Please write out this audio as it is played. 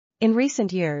In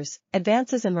recent years,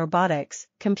 advances in robotics,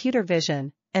 computer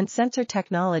vision, and sensor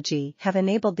technology have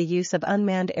enabled the use of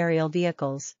unmanned aerial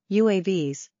vehicles,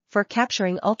 UAVs, for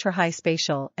capturing ultra-high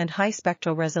spatial and high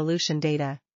spectral resolution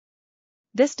data.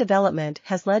 This development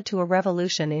has led to a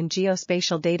revolution in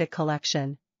geospatial data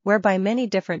collection, whereby many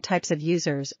different types of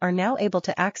users are now able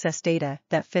to access data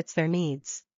that fits their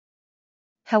needs.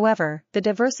 However, the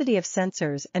diversity of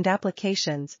sensors and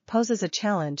applications poses a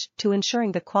challenge to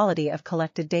ensuring the quality of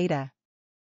collected data.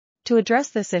 To address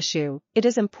this issue, it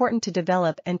is important to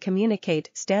develop and communicate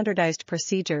standardized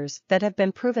procedures that have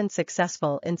been proven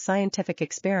successful in scientific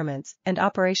experiments and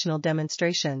operational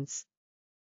demonstrations.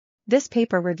 This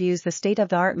paper reviews the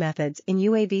state-of-the-art methods in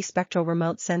UAV spectral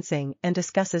remote sensing and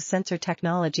discusses sensor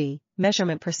technology,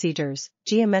 measurement procedures,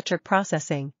 geometric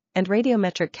processing, and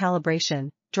radiometric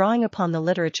calibration, drawing upon the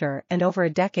literature and over a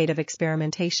decade of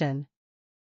experimentation.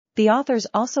 The authors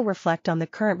also reflect on the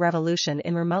current revolution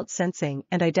in remote sensing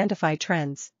and identify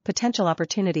trends, potential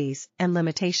opportunities, and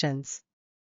limitations.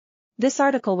 This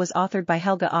article was authored by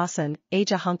Helge Aasen,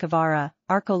 Eija Honkavaara,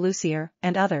 Arko Lucieer,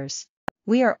 and others.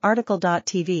 We are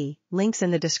RTCLTV, links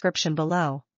in the description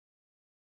below.